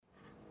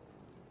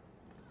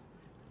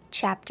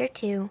Chapter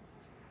 2.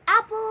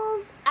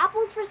 Apples!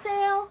 Apples for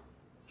sale!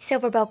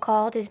 Silverbell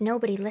called as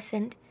nobody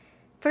listened.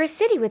 For a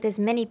city with as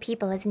many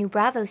people as New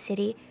Bravo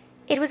City,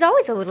 it was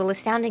always a little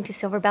astounding to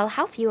Silverbell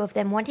how few of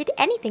them wanted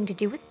anything to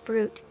do with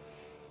fruit.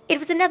 It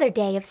was another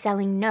day of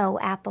selling no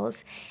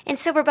apples, and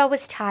Silverbell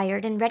was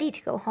tired and ready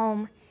to go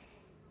home.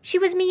 She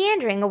was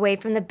meandering away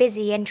from the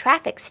busy and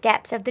traffic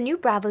steps of the New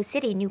Bravo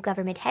City new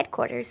government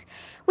headquarters,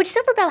 which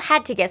Silverbell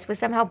had to guess was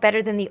somehow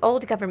better than the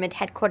old government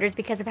headquarters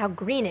because of how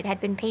green it had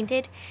been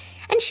painted,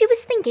 and she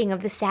was thinking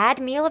of the sad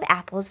meal of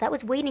apples that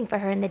was waiting for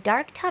her in the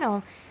dark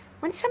tunnel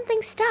when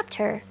something stopped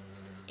her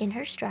in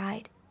her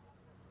stride.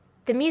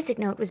 The music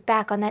note was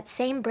back on that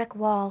same brick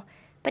wall,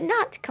 but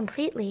not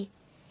completely.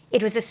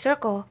 It was a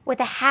circle with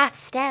a half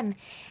stem,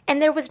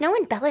 and there was no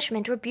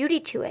embellishment or beauty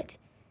to it.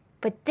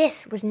 But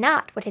this was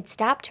not what had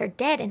stopped her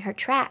dead in her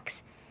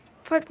tracks,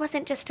 for it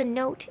wasn't just a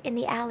note in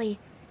the alley,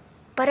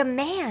 but a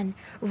man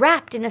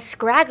wrapped in a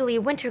scraggly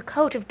winter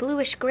coat of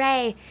bluish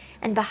gray,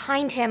 and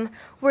behind him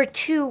were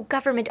 2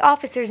 government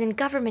officers in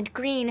government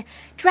green,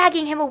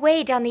 dragging him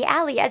away down the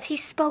alley as he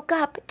spoke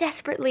up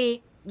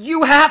desperately.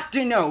 You have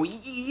to know.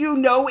 You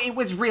know it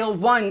was real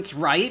once,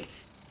 right?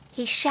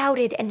 He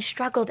shouted and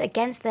struggled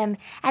against them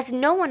as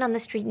no one on the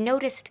street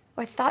noticed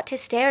or thought to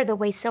stare the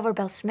way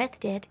Silverbell Smith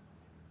did.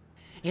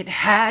 It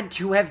had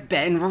to have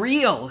been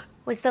real,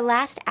 was the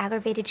last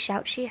aggravated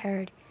shout she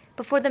heard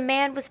before the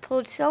man was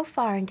pulled so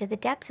far into the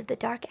depths of the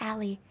dark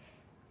alley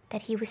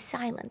that he was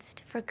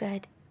silenced for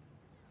good.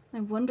 I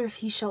wonder if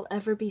he shall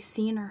ever be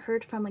seen or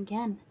heard from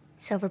again,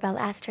 Silverbell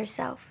asked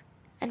herself,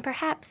 and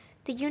perhaps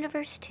the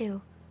universe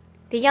too.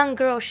 The young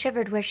girl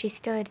shivered where she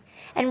stood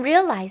and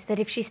realized that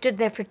if she stood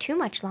there for too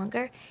much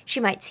longer, she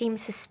might seem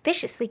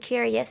suspiciously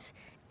curious,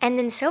 and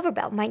then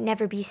Silverbell might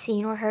never be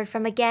seen or heard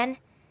from again.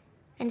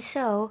 And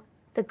so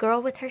the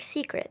girl with her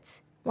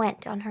secrets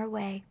went on her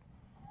way.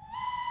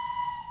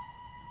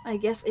 I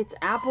guess it's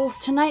apples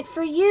tonight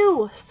for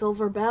you,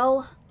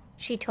 Silverbell,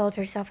 she told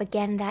herself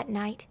again that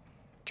night,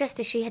 just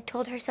as she had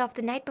told herself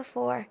the night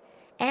before,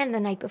 and the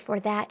night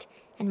before that,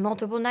 and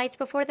multiple nights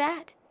before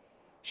that.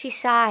 She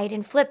sighed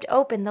and flipped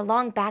open the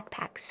long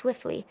backpack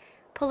swiftly,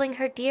 pulling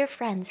her dear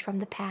friends from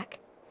the pack.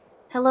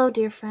 Hello,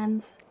 dear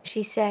friends,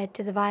 she said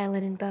to the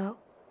violin and bow.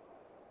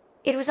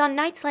 It was on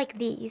nights like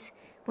these,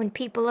 when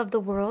people of the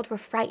world were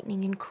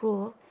frightening and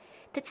cruel,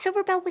 that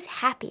Silverbell was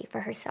happy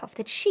for herself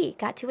that she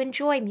got to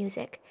enjoy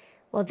music,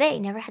 while they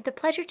never had the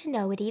pleasure to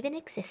know it even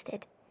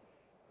existed.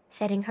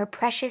 Setting her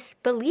precious,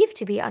 believed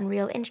to be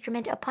unreal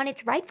instrument upon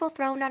its rightful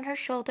throne on her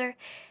shoulder,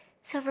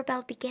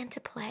 Silverbell began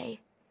to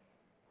play.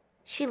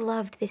 She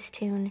loved this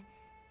tune.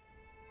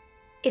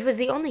 It was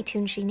the only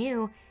tune she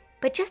knew,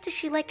 but just as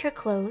she liked her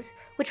clothes,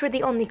 which were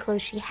the only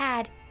clothes she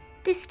had,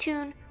 this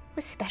tune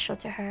was special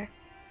to her.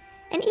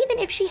 And even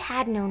if she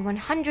had known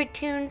 100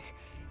 tunes,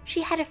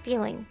 she had a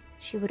feeling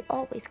she would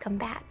always come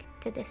back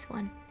to this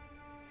one.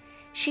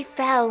 She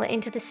fell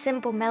into the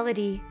simple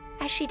melody,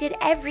 as she did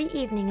every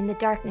evening in the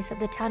darkness of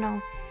the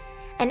tunnel,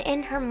 and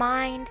in her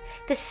mind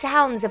the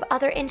sounds of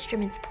other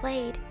instruments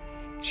played.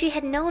 She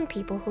had known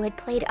people who had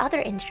played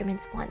other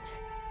instruments once,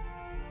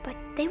 but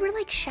they were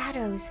like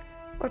shadows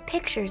or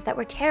pictures that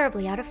were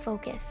terribly out of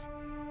focus.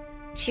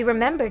 She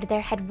remembered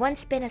there had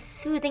once been a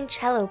soothing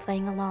cello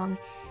playing along,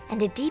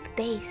 and a deep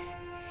bass.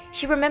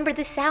 She remembered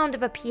the sound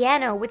of a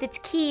piano with its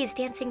keys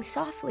dancing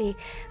softly,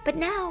 but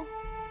now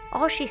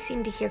all she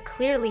seemed to hear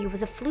clearly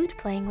was a flute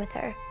playing with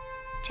her,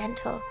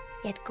 gentle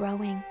yet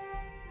growing.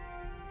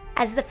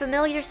 As the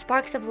familiar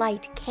sparks of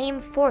light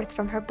came forth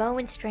from her bow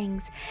and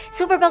strings,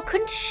 Silverbell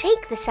couldn't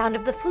shake the sound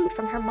of the flute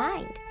from her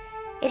mind.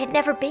 It had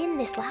never been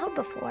this loud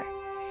before.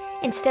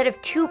 Instead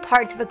of 2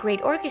 parts of a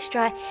great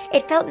orchestra,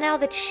 it felt now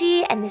that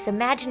she and this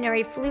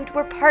imaginary flute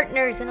were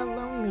partners in a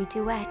lonely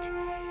duet.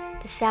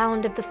 The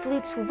sound of the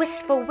flute's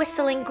wistful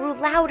whistling grew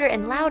louder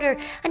and louder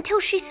until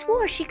she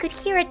swore she could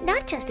hear it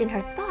not just in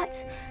her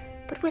thoughts,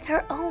 but with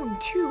her own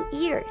 2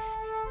 ears.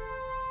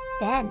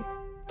 Then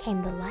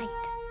came the light.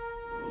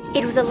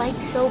 It was a light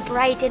so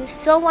bright and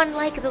so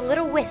unlike the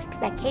little wisps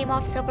that came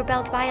off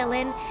Silverbell's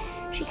violin,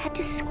 she had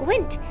to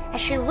squint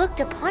as she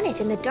looked upon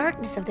it in the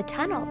darkness of the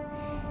tunnel.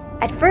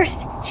 At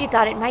first, she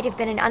thought it might have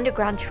been an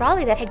underground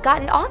trolley that had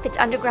gotten off its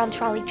underground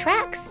trolley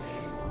tracks.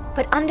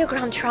 But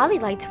underground trolley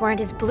lights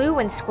weren't as blue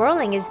and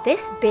swirling as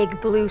this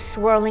big blue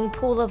swirling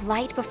pool of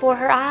light before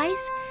her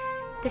eyes.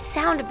 The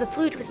sound of the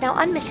flute was now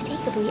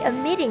unmistakably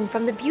emitting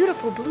from the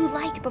beautiful blue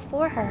light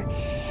before her,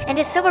 and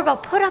as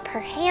Silverbell put up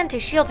her hand to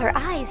shield her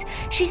eyes,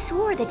 she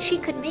swore that she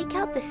could make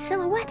out the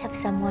silhouette of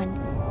someone.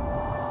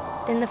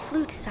 Then the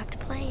flute stopped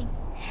playing,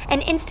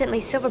 and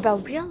instantly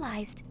Silverbell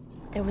realized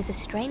there was a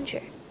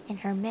stranger in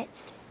her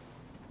midst.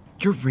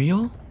 You're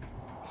real?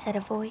 Said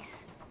a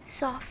voice,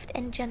 soft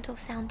and gentle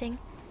sounding,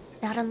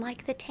 not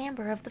unlike the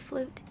timbre of the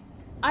flute.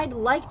 I'd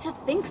like to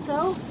think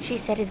so, she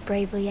said as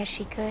bravely as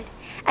she could,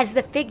 as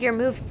the figure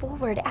moved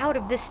forward out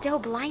of the still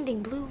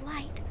blinding blue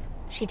light.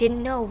 She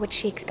didn't know what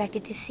she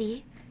expected to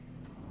see.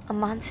 A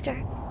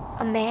monster?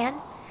 A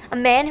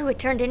man who had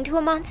turned into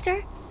a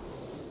monster?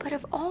 But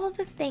of all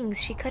the things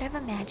she could have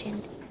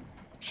imagined,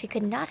 she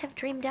could not have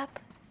dreamed up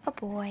a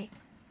boy,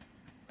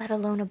 let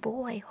alone a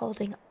boy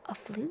holding a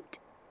flute.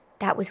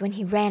 That was when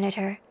he ran at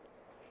her.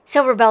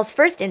 Silverbell's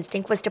first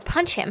instinct was to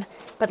punch him,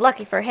 but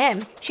lucky for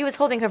him, she was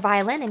holding her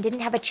violin and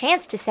didn't have a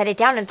chance to set it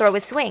down and throw a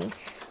swing.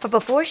 But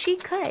before she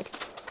could,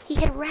 he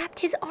had wrapped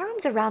his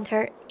arms around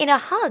her in a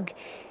hug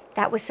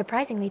that was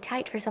surprisingly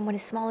tight for someone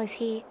as small as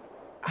he.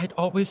 I'd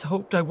always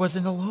hoped I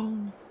wasn't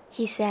alone,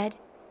 he said,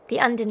 the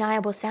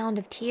undeniable sound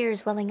of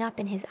tears welling up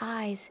in his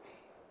eyes.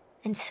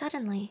 And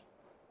suddenly,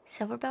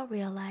 Silverbell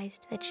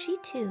realized that she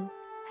too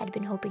had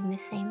been hoping the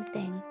same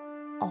thing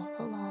all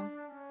along.